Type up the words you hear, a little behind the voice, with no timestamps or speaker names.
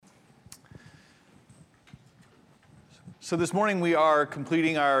So this morning we are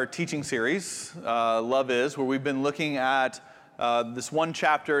completing our teaching series, Love Is, where we've been looking at this one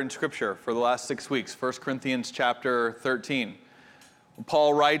chapter in Scripture for the last 6 weeks, 1 Corinthians chapter 13.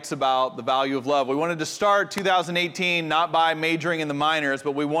 Paul writes about the value of love. We wanted to start 2018 not by majoring in the minors,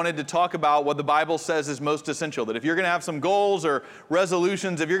 but we wanted to talk about what the Bible says is most essential. That if you're going to have some goals or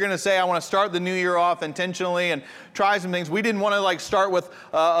resolutions, if you're going to say, I want to start the new year off intentionally and try some things, we didn't want to start with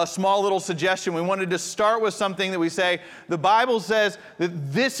a small little suggestion. We wanted to start with something that we say, the Bible says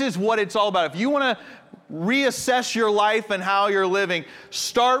that this is what it's all about. If you want to reassess your life and how you're living,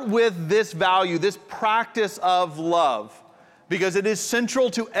 start with this value, this practice of love. Because it is central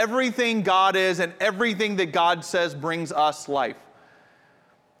to everything God is and everything that God says brings us life.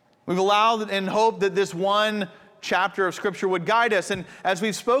 We've allowed and hoped that this one chapter of Scripture would guide us. And as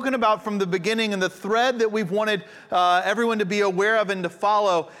we've spoken about from the beginning, and the thread that we've wanted everyone to be aware of and to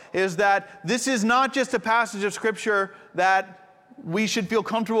follow is that this is not just a passage of Scripture that we should feel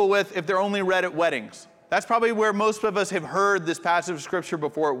comfortable with if they're only read at weddings. That's probably where most of us have heard this passage of Scripture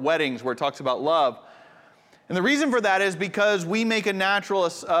before, at weddings, where it talks about love. And the reason for that is because we make a natural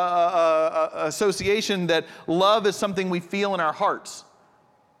association that love is something we feel in our hearts.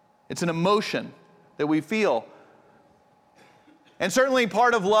 It's an emotion that we feel. And certainly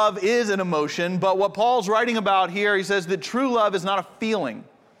part of love is an emotion, but what Paul's writing about here, he says that true love is not a feeling.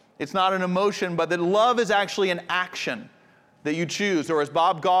 It's not an emotion, but that love is actually an action that you choose. Or as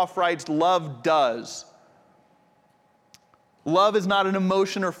Bob Goff writes, love does. Love is not an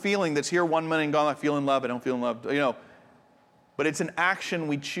emotion or feeling that's here one minute and gone, I feel in love, I don't feel in love, But it's an action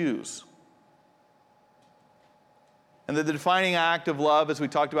we choose. And the defining act of love, as we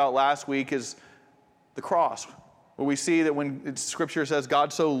talked about last week, is the cross. Where we see that when Scripture says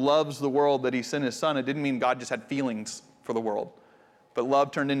God so loves the world that He sent His Son, it didn't mean God just had feelings for the world. But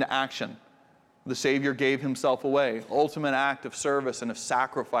love turned into action. The Savior gave Himself away. Ultimate act of service and of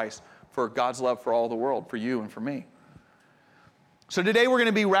sacrifice for God's love for all the world, for you and for me. So today we're going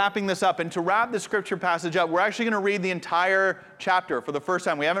to be wrapping this up. And to wrap the Scripture passage up, we're actually going to read the entire chapter for the first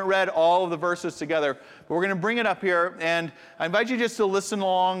time. We haven't read all of the verses together, but we're going to bring it up here. And I invite you just to listen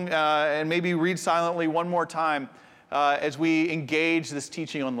along and maybe read silently one more time as we engage this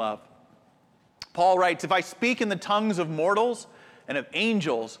teaching on love. Paul writes, if I speak in the tongues of mortals and of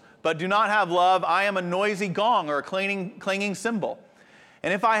angels, but do not have love, I am a noisy gong or a clanging cymbal.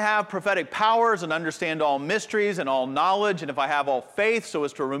 And if I have prophetic powers and understand all mysteries and all knowledge, and if I have all faith so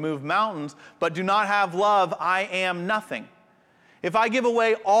as to remove mountains, but do not have love, I am nothing. If I give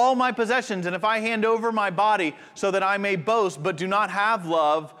away all my possessions, and if I hand over my body so that I may boast, but do not have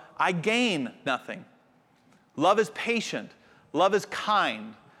love, I gain nothing. Love is patient. Love is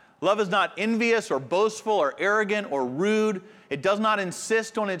kind. Love is not envious or boastful or arrogant or rude. It does not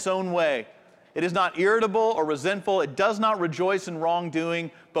insist on its own way. It is not irritable or resentful. It does not rejoice in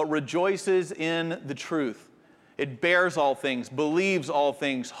wrongdoing, but rejoices in the truth. It bears all things, believes all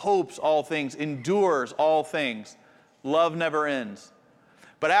things, hopes all things, endures all things. Love never ends.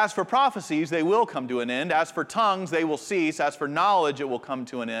 But as for prophecies, they will come to an end. As for tongues, they will cease. As for knowledge, it will come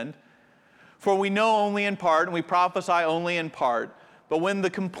to an end. For we know only in part, and we prophesy only in part. But when the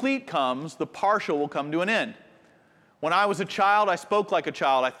complete comes, the partial will come to an end. When I was a child, I spoke like a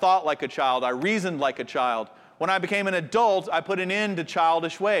child. I thought like a child. I reasoned like a child. When I became an adult, I put an end to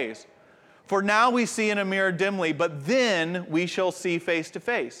childish ways. For now we see in a mirror dimly, but then we shall see face to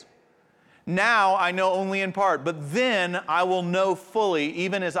face. Now I know only in part, but then I will know fully,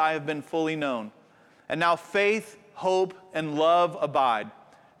 even as I have been fully known. And now faith, hope, and love abide.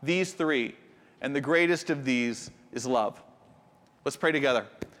 These three, and the greatest of these is love. Let's pray together.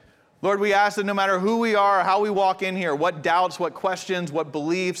 Lord, we ask that no matter who we are, how we walk in here, what doubts, what questions, what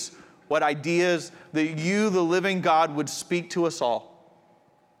beliefs, what ideas, that you, the living God, would speak to us all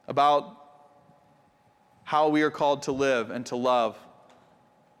about how we are called to live and to love.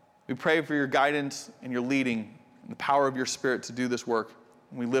 We pray for your guidance and your leading and the power of your Spirit to do this work.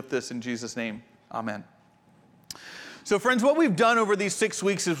 And we lift this in Jesus' name. Amen. So friends, what we've done over these 6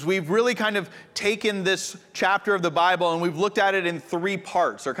 weeks is we've really kind of taken this chapter of the Bible and we've looked at it in 3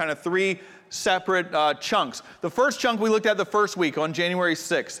 parts, or kind of 3 separate chunks. The first chunk we looked at the first week on January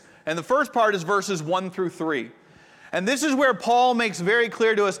 6th. And the first part is verses 1 through 3. And this is where Paul makes very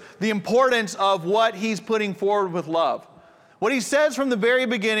clear to us the importance of what he's putting forward with love. What he says from the very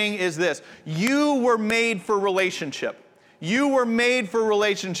beginning is this: you were made for relationship. You were made for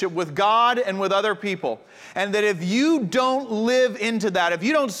relationship with God and with other people. And that if you don't live into that, if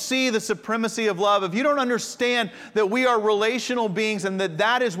you don't see the supremacy of love, if you don't understand that we are relational beings and that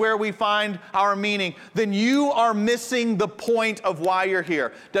that is where we find our meaning, then you are missing the point of why you're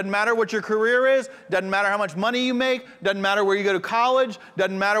here. Doesn't matter what your career is, doesn't matter how much money you make, doesn't matter where you go to college,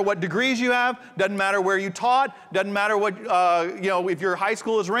 doesn't matter what degrees you have, doesn't matter where you taught, doesn't matter what, if your high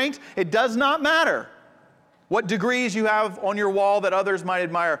school is ranked, it does not matter what degrees you have on your wall that others might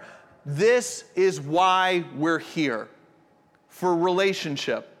admire. This is why we're here, for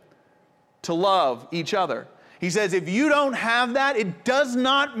relationship, to love each other. He says, if you don't have that, it does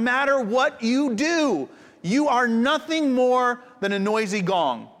not matter what you do. You are nothing more than a noisy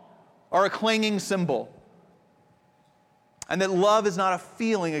gong or a clanging cymbal. And that love is not a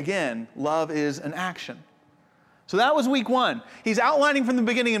feeling again. Love is an action. So that was week 1. He's outlining from the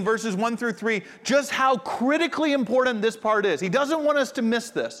beginning in verses 1 through 3 just how critically important this part is. He doesn't want us to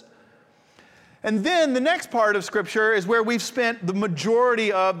miss this. And then the next part of Scripture is where we've spent the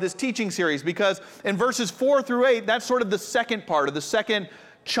majority of this teaching series, because in verses 4 through 8, that's sort of the second part of the second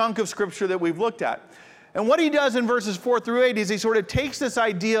chunk of Scripture that we've looked at. And what he does in verses 4 through 8 is he sort of takes this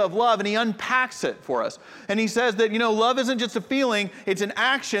idea of love and he unpacks it for us. And he says that, love isn't just a feeling, it's an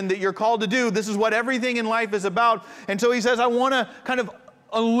action that you're called to do. This is what everything in life is about. And so he says, I want to kind of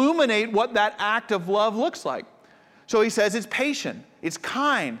illuminate what that act of love looks like. So he says it's patient, it's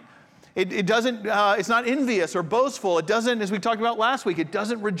kind. It doesn't, it's not envious or boastful. It doesn't, as we talked about last week, it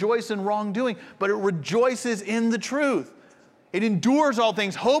doesn't rejoice in wrongdoing, but it rejoices in the truth. It endures all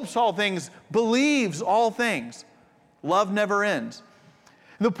things, hopes all things, believes all things. Love never ends.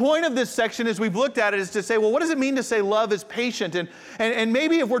 The point of this section, as we've looked at it, is to say, well, what does it mean to say love is patient? And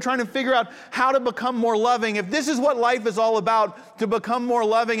maybe if we're trying to figure out how to become more loving, if this is what life is all about, to become more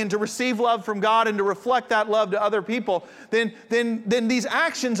loving and to receive love from God and to reflect that love to other people, then these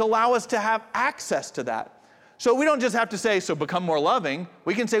actions allow us to have access to that. So we don't just have to say, so become more loving.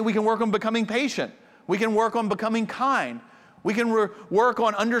 We can say we can work on becoming patient. We can work on becoming kind. We can work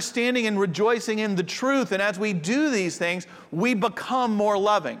on understanding and rejoicing in the truth. And as we do these things, we become more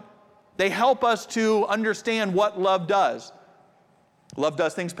loving. They help us to understand what love does. Love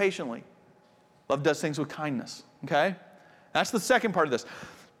does things patiently. Love does things with kindness. Okay? That's the second part of this.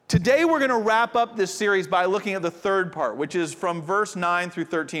 Today we're going to wrap up this series by looking at the third part, which is from verse 9 through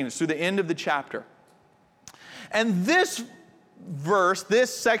 13. It's through the end of the chapter. And this verse,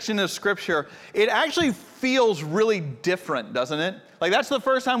 this section of Scripture, it actually feels really different, doesn't it? Like that's the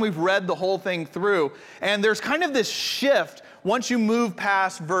first time we've read the whole thing through. And there's kind of this shift once you move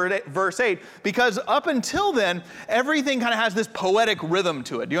past verse 8, because up until then, everything kind of has this poetic rhythm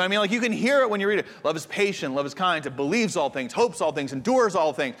to it. Do you know what I mean? Like you can hear it when you read it. Love is patient, love is kind, it believes all things, hopes all things, endures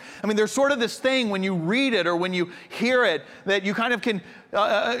all things. I mean, there's sort of this thing when you read it or when you hear it that you kind of can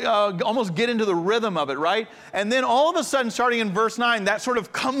almost get into the rhythm of it, right? And then all of a sudden, starting in verse 9, that sort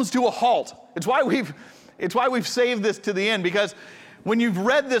of comes to a halt. It's why we've saved this to the end, because when you've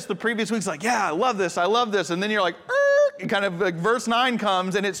read this the previous weeks, like, yeah, I love this, and then you're like, kind of like verse 9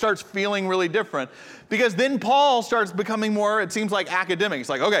 comes and it starts feeling really different, because then Paul starts becoming more, it seems like, academic. It's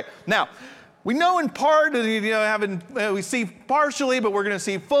like, okay, now we know in part, we see partially, but we're going to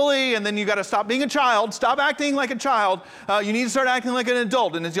see fully, and then you got to stop being a child, stop acting like a child. You need to start acting like an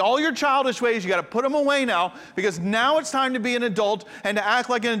adult, and it's all your childish ways. You got to put them away now, because now it's time to be an adult and to act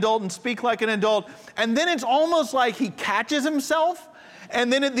like an adult and speak like an adult. And then it's almost like he catches himself.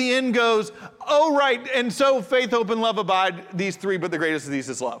 And then at the end goes, oh, right, and so faith, hope, and love abide, these three, but the greatest of these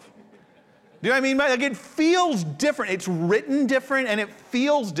is love. Do you know what I mean? Like it feels different. It's written different, and it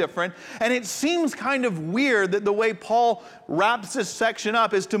feels different. And it seems kind of weird that the way Paul wraps this section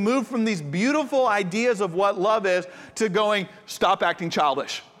up is to move from these beautiful ideas of what love is to going, stop acting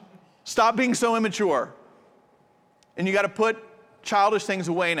childish. Stop being so immature. And you got to put childish things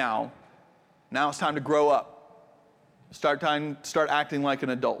away now. Now it's time to grow up. Start acting like an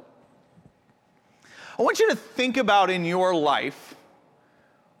adult. I want you to think about in your life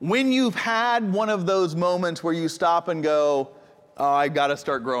when you've had one of those moments where you stop and go, oh, I got to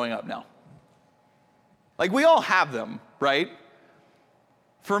start growing up now. Like we all have them, right?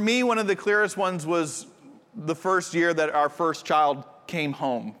 For me, one of the clearest ones was the first year that our first child came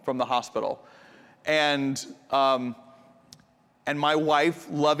home from the hospital. And my wife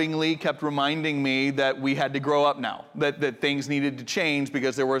lovingly kept reminding me that we had to grow up now, that things needed to change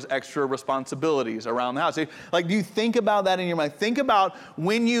because there was extra responsibilities around the house. Like, do you think about that in your mind? Think about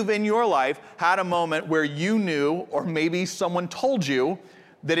when you've in your life had a moment where you knew, or maybe someone told you,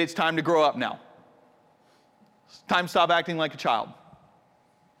 that it's time to grow up now. It's time to stop acting like a child.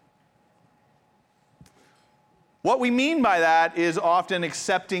 What we mean by that is often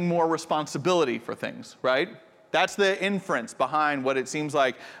accepting more responsibility for things, right? That's the inference behind what it seems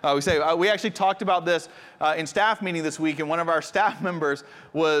like we say. We actually talked about this in staff meeting this week, and one of our staff members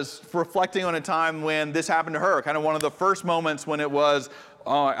was reflecting on a time when this happened to her, kind of one of the first moments when it was,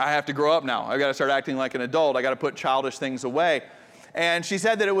 oh, I have to grow up now. I've got to start acting like an adult. I got to put childish things away. And she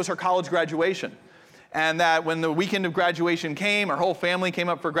said that it was her college graduation. And that when the weekend of graduation came, her whole family came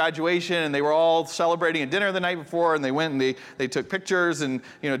up for graduation, and they were all celebrating a dinner the night before, and they went and they took pictures and,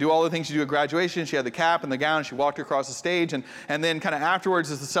 do all the things you do at graduation. She had the cap and the gown, and she walked across the stage, and then kind of afterwards,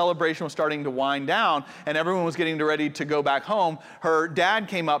 as the celebration was starting to wind down and everyone was getting ready to go back home, her dad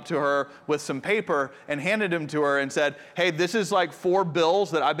came up to her with some paper and handed him to her and said, hey, this is like 4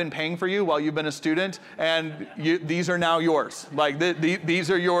 bills that I've been paying for you while you've been a student, and these are now yours. Like,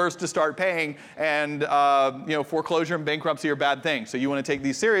 these are yours to start paying, and foreclosure and bankruptcy are bad things. So you want to take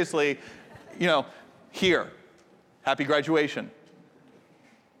these seriously, here. Happy graduation.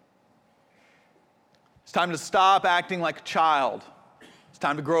 It's time to stop acting like a child. It's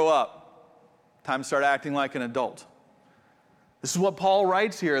time to grow up. Time to start acting like an adult. This is what Paul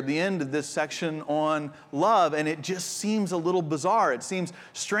writes here at the end of this section on love, and it just seems a little bizarre. It seems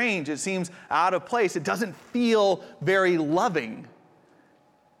strange. It seems out of place. It doesn't feel very loving.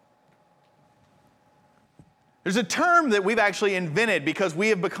 There's a term that we've actually invented because we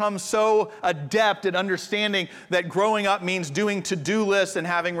have become so adept at understanding that growing up means doing to-do lists and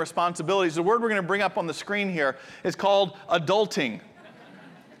having responsibilities. The word we're going to bring up on the screen here is called adulting.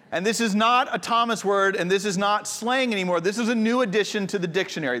 And this is not a Thomas word, and this is not slang anymore. This is a new addition to the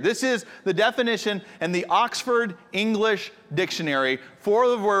dictionary. This is the definition in the Oxford English Dictionary for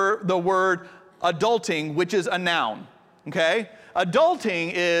the word adulting, which is a noun. Okay?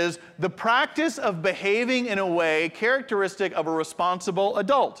 Adulting is the practice of behaving in a way characteristic of a responsible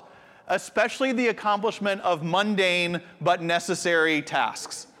adult, especially the accomplishment of mundane but necessary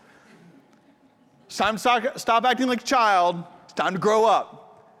tasks. It's time to stop acting like a child. It's time to grow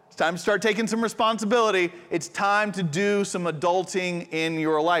up. It's time to start taking some responsibility. It's time to do some adulting in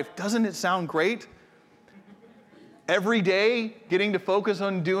your life. Doesn't it sound great? Every day, getting to focus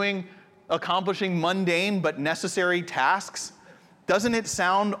on accomplishing mundane but necessary tasks. Doesn't it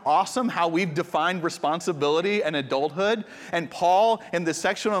sound awesome how we've defined responsibility and adulthood? And Paul, in this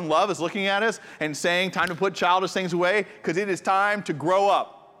section on love, is looking at us and saying, time to put childish things away because it is time to grow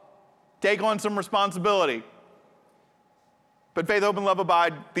up. Take on some responsibility. But faith, hope, and love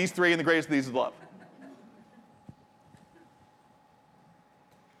abide, these 3, and the greatest of these is love.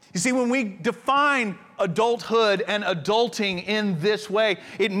 You see, when we define adulthood and adulting in this way,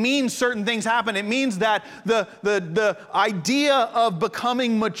 it means certain things happen. It means that the idea of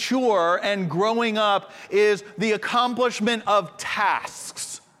becoming mature and growing up is the accomplishment of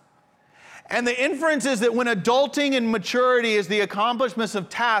tasks. And the inference is that when adulting and maturity is the accomplishments of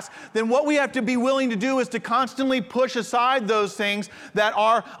tasks, then what we have to be willing to do is to constantly push aside those things that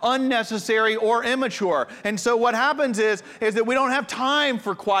are unnecessary or immature. And so what happens is that we don't have time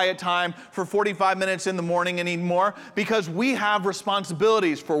for quiet time for 45 minutes in the morning anymore because we have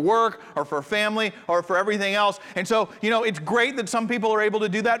responsibilities for work or for family or for everything else. And so, it's great that some people are able to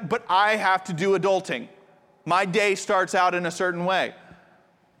do that, but I have to do adulting. My day starts out in a certain way.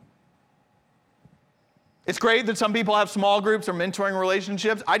 It's great that some people have small groups or mentoring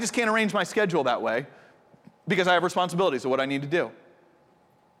relationships. I just can't arrange my schedule that way because I have responsibilities of what I need to do.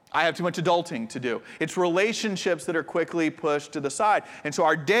 I have too much adulting to do. It's relationships that are quickly pushed to the side. And so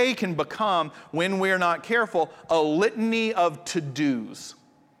our day can become, when we're not careful, a litany of to-dos.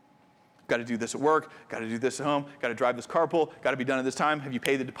 Got to do this at work, got to do this at home, got to drive this carpool, got to be done at this time. Have you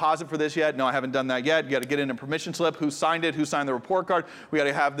paid the deposit for this yet? No, I haven't done that yet. You got to get in a permission slip. Who signed it? Who signed the report card? We got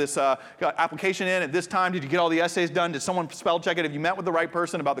to have this application in at this time. Did you get all the essays done? Did someone spell check it? Have you met with the right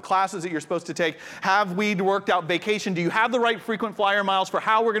person about the classes that you're supposed to take? Have we worked out vacation? Do you have the right frequent flyer miles for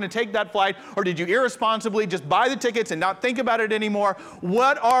how we're going to take that flight? Or did you irresponsibly just buy the tickets and not think about it anymore?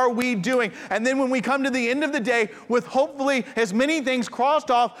 What are we doing? And then when we come to the end of the day with hopefully as many things crossed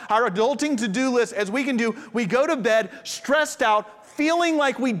off our adulting to-do list as we can do, we go to bed stressed out, feeling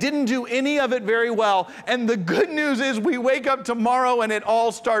like we didn't do any of it very well. And the good news is we wake up tomorrow and it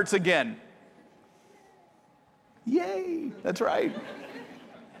all starts again. Yay, that's right.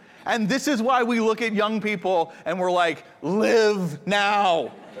 And this is why we look at young people and we're like, live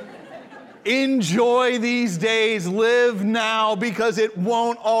now. Enjoy these days, live now, because it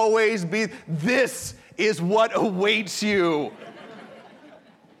won't always be. This is what awaits you.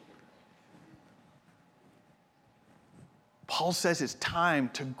 Paul says it's time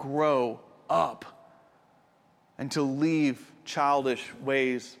to grow up and to leave childish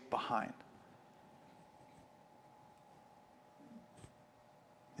ways behind.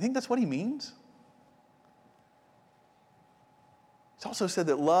 You think that's what he means? It's also said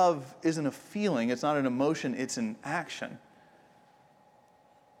that love isn't a feeling, it's not an emotion, it's an action.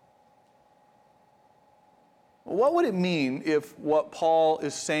 What would it mean if what Paul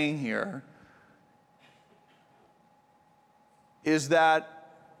is saying here is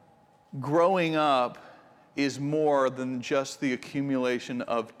that growing up is more than just the accumulation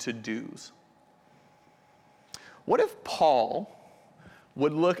of to-dos? What if Paul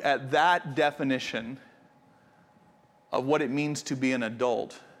would look at that definition of what it means to be an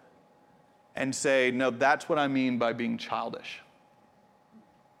adult and say, no, that's what I mean by being childish?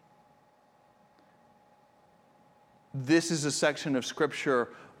 This is a section of Scripture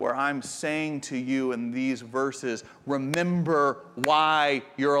where I'm saying to you in these verses, remember why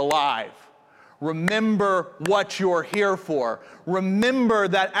you're alive. Remember what you're here for. Remember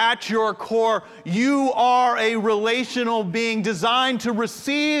that at your core, you are a relational being designed to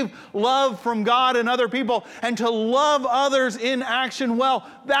receive love from God and other people and to love others in action well.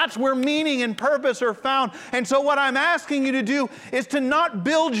 That's where meaning and purpose are found. And so what I'm asking you to do is to not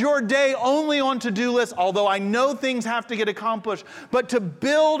build your day only on to-do lists, although I know things have to get accomplished, but to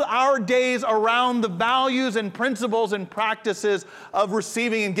build our days around the values and principles and practices of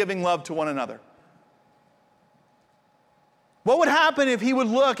receiving and giving love to one another. What would happen if he would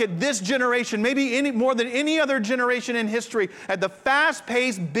look at this generation, maybe more than any other generation in history, at the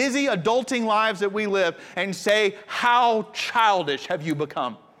fast-paced, busy adulting lives that we live and say, how childish have you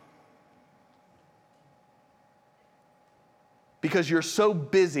become? Because you're so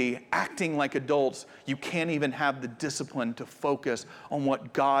busy acting like adults, you can't even have the discipline to focus on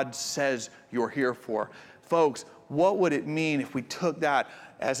what God says you're here for. Folks, what would it mean if we took that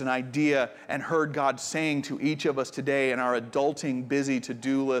as an idea and heard God saying to each of us today in our adulting, busy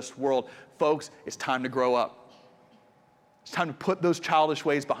to-do list world, folks, it's time to grow up. It's time to put those childish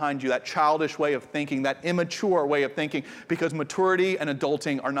ways behind you, that childish way of thinking, that immature way of thinking, because maturity and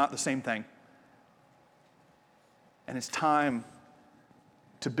adulting are not the same thing. And it's time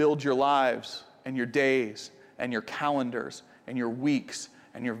to build your lives and your days and your calendars and your weeks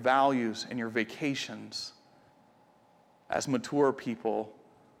and your values and your vacations as mature people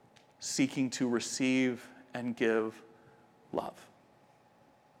seeking to receive and give love.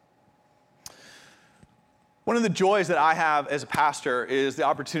 One of the joys that I have as a pastor is the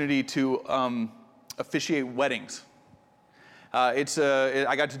opportunity to officiate weddings. I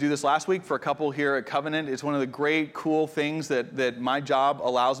got to do this last week for a couple here at Covenant. It's one of the great, cool things that my job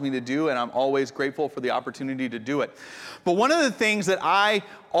allows me to do, and I'm always grateful for the opportunity to do it. But one of the things that I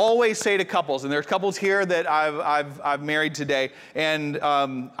always say to couples, and there's couples here that I've married today, and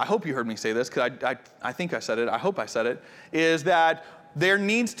I hope you heard me say this, because I think I said it, I hope I said it, is that there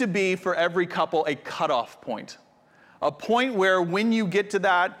needs to be for every couple a cutoff point. A point where when you get to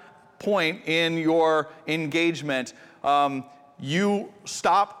that point in your engagement, you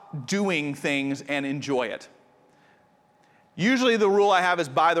stop doing things and enjoy it. Usually the rule I have is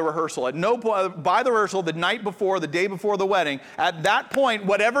by the rehearsal. At no point, by the rehearsal, the night before, the day before the wedding, at that point,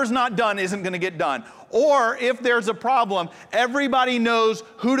 whatever's not done isn't going to get done. Or if there's a problem, everybody knows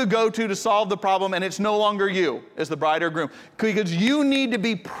who to go to solve the problem, and it's no longer you as the bride or groom. Because you need to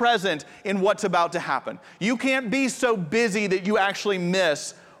be present in what's about to happen. You can't be so busy that you actually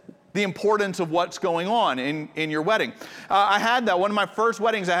miss the importance of what's going on in your wedding. I had that. One of my first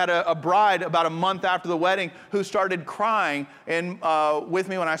weddings, I had a bride about a month after the wedding who started crying with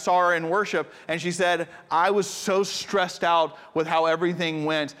me when I saw her in worship. And she said, I was so stressed out with how everything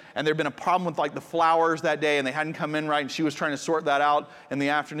went. And there'd been a problem with like the flowers that day and they hadn't come in right. And she was trying to sort that out in the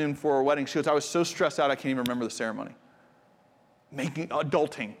afternoon for her wedding. She goes, I was so stressed out I can't even remember the ceremony.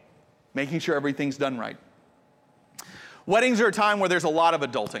 Adulting, making sure everything's done right. Weddings are a time where there's a lot of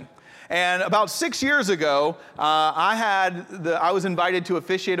adulting. And about 6 years ago, I was invited to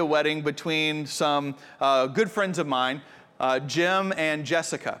officiate a wedding between some good friends of mine, Jim and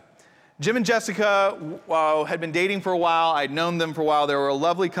Jessica. Jim and Jessica had been dating for a while. I'd known them for a while. They were a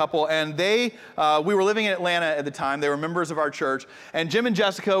lovely couple, and we were living in Atlanta at the time. They were members of our church, and Jim and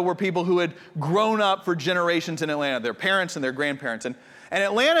Jessica were people who had grown up for generations in Atlanta, their parents and their grandparents. And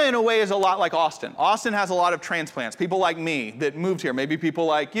Atlanta, in a way, is a lot like Austin. Austin has a lot of transplants, people like me that moved here, maybe people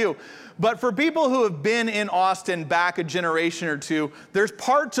like you. But for people who have been in Austin back a generation or two, there's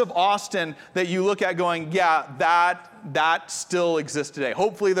parts of Austin that you look at going, yeah, that still exists today.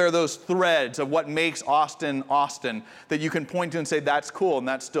 Hopefully there are those threads of what makes Austin, Austin, that you can point to and say, that's cool, and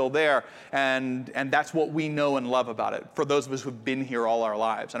that's still there. And that's what we know and love about it, for those of us who've been here all our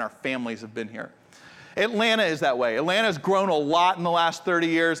lives, and our families have been here. Atlanta is that way. Atlanta's grown a lot in the last 30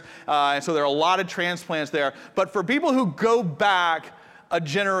 years, and so there are a lot of transplants there. But for people who go back a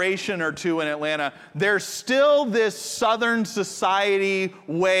generation or two in Atlanta, there's still this Southern society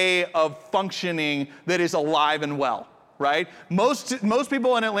way of functioning that is alive and well, right? Most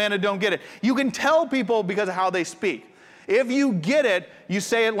people in Atlanta don't get it. You can tell people because of how they speak. If you get it, you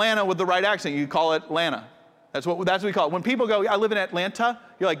say Atlanta with the right accent. You call it Atlanta. That's what we call it. When people go, I live in Atlanta,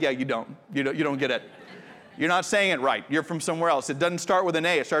 you're like, yeah, you don't get it. You're not saying it right. You're from somewhere else. It doesn't start with an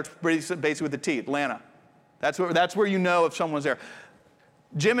A. It starts basically with a T, Atlanta. That's where you know if someone's there.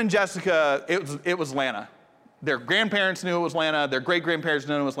 Jim and Jessica, it was Atlanta. Their grandparents knew it was Atlanta. Their great-grandparents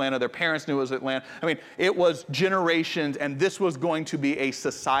knew it was Atlanta. Their parents knew it was Atlanta. I mean, it was generations, and this was going to be a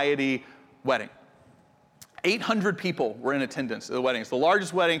society wedding. 800 people were in attendance at the wedding. It's the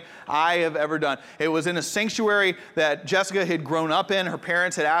largest wedding I have ever done. It was in a sanctuary that Jessica had grown up in. Her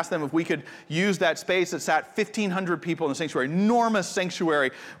parents had asked them if we could use that space. It sat 1,500 people in the sanctuary, enormous sanctuary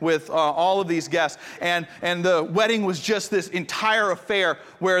with all of these guests. And the wedding was just this entire affair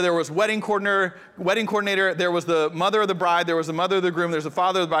where there was wedding coordinator, there was the mother of the bride, there was the mother of the groom, there's the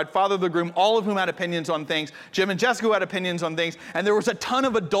father of the bride, father of the groom, all of whom had opinions on things. Jim and Jessica had opinions on things, and there was a ton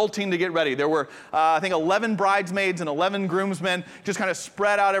of adulting to get ready. There were, I think, 11 bridesmaids and 11 groomsmen just kind of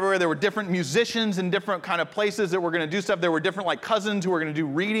spread out everywhere. There were different musicians in different kind of places that were going to do stuff. There were different like cousins who were going to do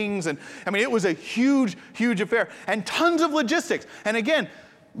readings. And I mean, it was a huge, huge affair and tons of logistics. And again,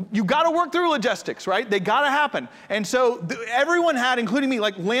 you got to work through logistics, right? They got to happen. And so everyone had, including me,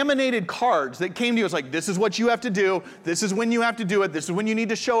 like laminated cards that came to you. It's like, this is what you have to do. This is when you have to do it. This is when you need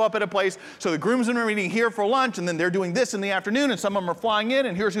to show up at a place. So the groomsmen are meeting here for lunch, and then they're doing this in the afternoon, and some of them are flying in,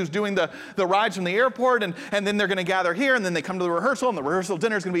 and here's who's doing the rides from the airport, and then they're going to gather here, and then they come to the rehearsal, and the rehearsal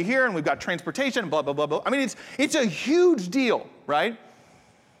dinner is going to be here, and we've got transportation, blah, blah, blah, blah. I mean, it's a huge deal, right?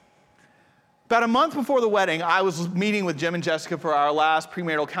 About a month before the wedding, I was meeting with Jim and Jessica for our last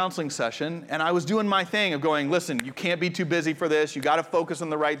premarital counseling session, and I was doing my thing of going, listen, you can't be too busy for this. You got to focus on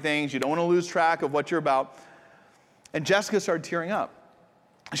the right things. You don't want to lose track of what you're about. And Jessica started tearing up.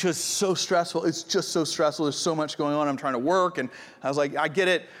 She was so stressful. It's just so stressful. There's so much going on. I'm trying to work. And I was like, I get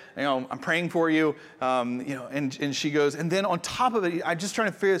it. I'm praying for you. And she goes, and then on top of it, I'm just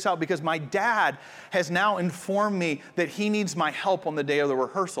trying to figure this out because my dad has now informed me that he needs my help on the day of the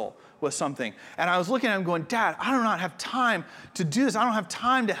rehearsal with something. And I was looking at him going, Dad, I do not have time to do this. I don't have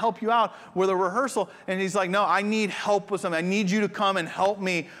time to help you out with a rehearsal. And he's like, no, I need help with something. I need you to come and help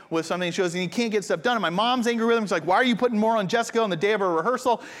me with something. She goes, and you can't get stuff done. And my mom's angry with him. She's like, why are you putting more on Jessica on the day of her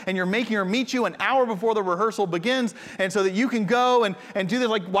rehearsal? And you're making her meet you an hour before the rehearsal begins. And so that you can go and do this.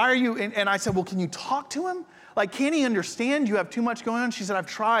 Like, why are you? And I said, well, can you talk to him? Like, can't he understand you have too much going on? She said, I've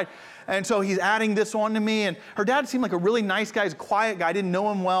tried. And so he's adding this on to me. And her dad seemed like a really nice guy. He's a quiet guy. I didn't know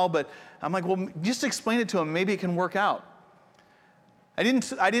him well, but I'm like, well, just explain it to him. Maybe it can work out. I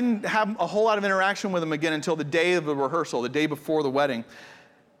didn't have a whole lot of interaction with him again until the day of the rehearsal, the day before the wedding.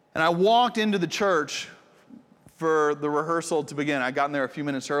 And I walked into the church for the rehearsal to begin. I got in there a few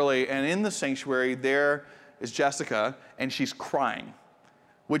minutes early, and in the sanctuary, there is Jessica, and she's crying,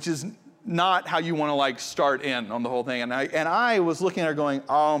 which is not how you want to like start in on the whole thing. And I was looking at her going,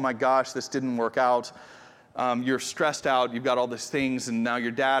 oh my gosh, this didn't work out. You're stressed out. You've got all these things, and now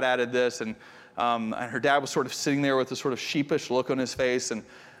your dad added this. And her dad was sort of sitting there with a sort of sheepish look on his face. And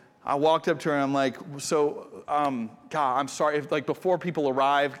I walked up to her, and I'm like, so, God, I'm sorry. If, like, before people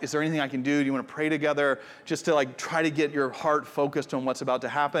arrive, is there anything I can do? Do you want to pray together just to, like, try to get your heart focused on what's about to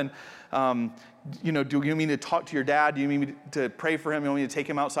happen? Do you need me to talk to your dad? Do you need me to pray for him? You want me to take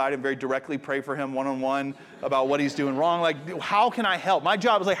him outside and very directly pray for him one-on-one about what he's doing wrong? Like, how can I help? My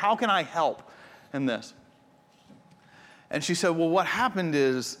job is like, how can I help in this? And she said, well, what happened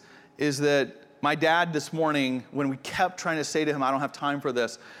is that my dad this morning, when we kept trying to say to him, I don't have time for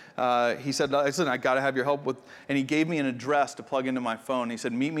this, he said, listen, I got to have your help with, and he gave me an address to plug into my phone. He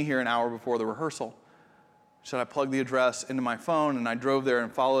said, meet me here an hour before the rehearsal. She said, I plugged the address into my phone, and I drove there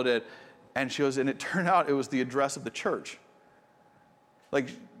and followed it. And she goes, and it turned out it was the address of the church. Like,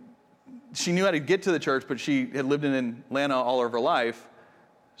 she knew how to get to the church, but she had lived in Atlanta all of her life,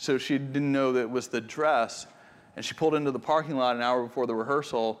 so she didn't know that it was the address. And she pulled into the parking lot an hour before the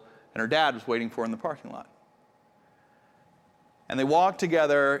rehearsal, and her dad was waiting for her in the parking lot. And they walked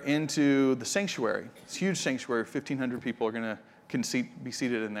together into the sanctuary. It's a huge sanctuary. 1,500 people are going to be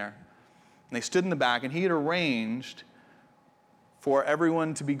seated in there. And they stood in the back, and he had arranged for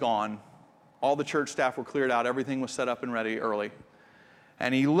everyone to be gone. All the church staff were cleared out. Everything was set up and ready early.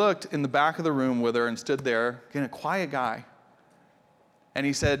 And he looked in the back of the room with her and stood there, again, a quiet guy. And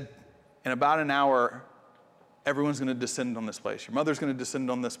he said, in about an hour, everyone's going to descend on this place. Your mother's going to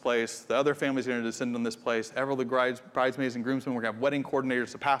descend on this place. The other family's going to descend on this place. All the bridesmaids and groomsmen, we're going to have wedding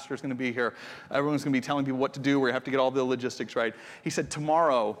coordinators. The pastor's going to be here. Everyone's going to be telling people what to do. We're going to have to get all the logistics right. He said,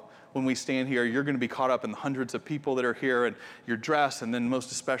 tomorrow, when we stand here, you're going to be caught up in the hundreds of people that are here and your dress, and then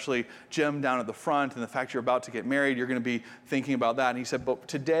most especially Jim down at the front and the fact you're about to get married. You're going to be thinking about that. And he said, but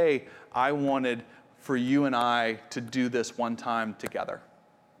today, I wanted for you and I to do this one time together.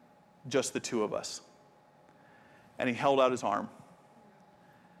 Just the two of us. And he held out his arm.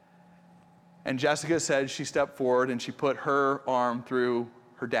 And Jessica said she stepped forward and she put her arm through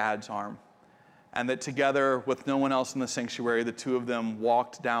her dad's arm. And that together, with no one else in the sanctuary, the two of them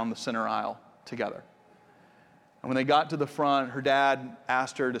walked down the center aisle together. And when they got to the front, her dad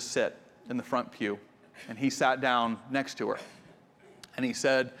asked her to sit in the front pew. And he sat down next to her. And he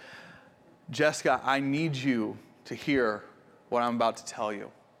said, Jessica, I need you to hear what I'm about to tell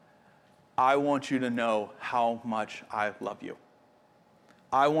you. I want you to know how much I love you.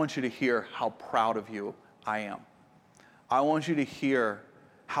 I want you to hear how proud of you I am. I want you to hear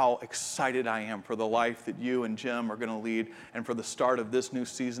how excited I am for the life that you and Jim are going to lead and for the start of this new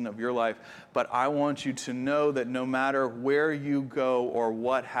season of your life. But I want you to know that no matter where you go or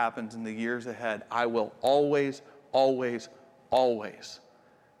what happens in the years ahead, I will always, always, always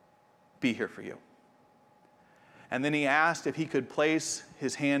be here for you. And then he asked if he could place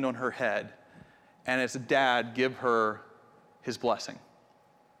his hand on her head and as a dad give her his blessing.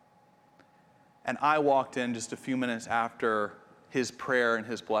 And I walked in just a few minutes after his prayer and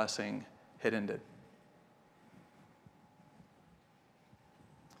his blessing had ended.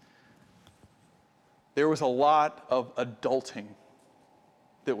 There was a lot of adulting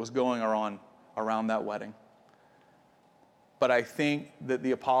that was going on around that wedding. But I think that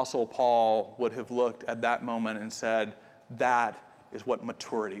the Apostle Paul would have looked at that moment and said, that is what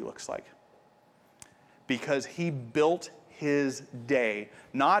maturity looks like. Because he built his day,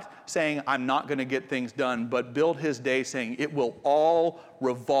 not saying I'm not going to get things done, but built his day saying it will all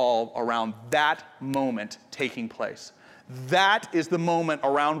revolve around that moment taking place. That is the moment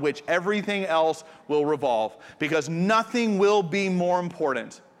around which everything else will revolve, because nothing will be more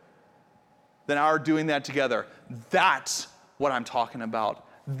important than our doing that together. That's what I'm talking about.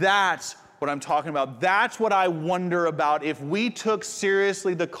 That's what I'm talking about. That's what I wonder about if we took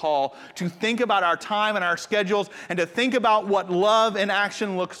seriously the call to think about our time and our schedules and to think about what love in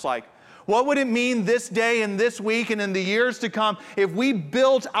action looks like. What would it mean this day and this week and in the years to come if we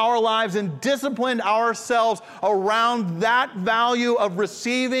built our lives and disciplined ourselves around that value of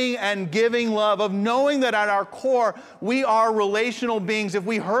receiving and giving love, of knowing that at our core we are relational beings? If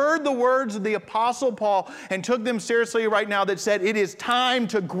we heard the words of the Apostle Paul and took them seriously right now that said it is time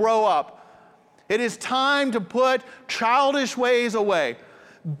to grow up, it is time to put childish ways away,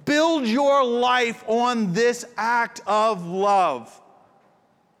 build your life on this act of love.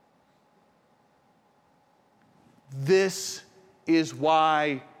 This is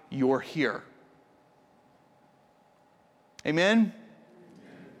why you're here. Amen?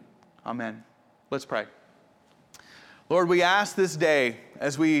 Amen. Let's pray. Lord, we ask this day,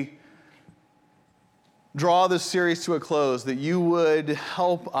 as we draw this series to a close, that you would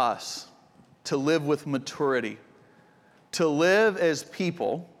help us to live with maturity, to live as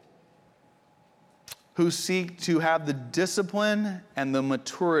people who seek to have the discipline and the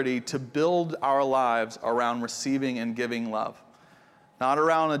maturity to build our lives around receiving and giving love. Not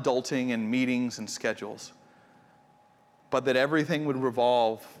around adulting and meetings and schedules, but that everything would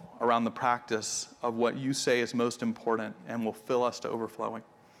revolve around the practice of what you say is most important and will fill us to overflowing.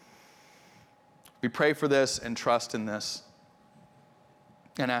 We pray for this and trust in this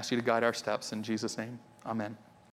and ask you to guide our steps in Jesus' name. Amen.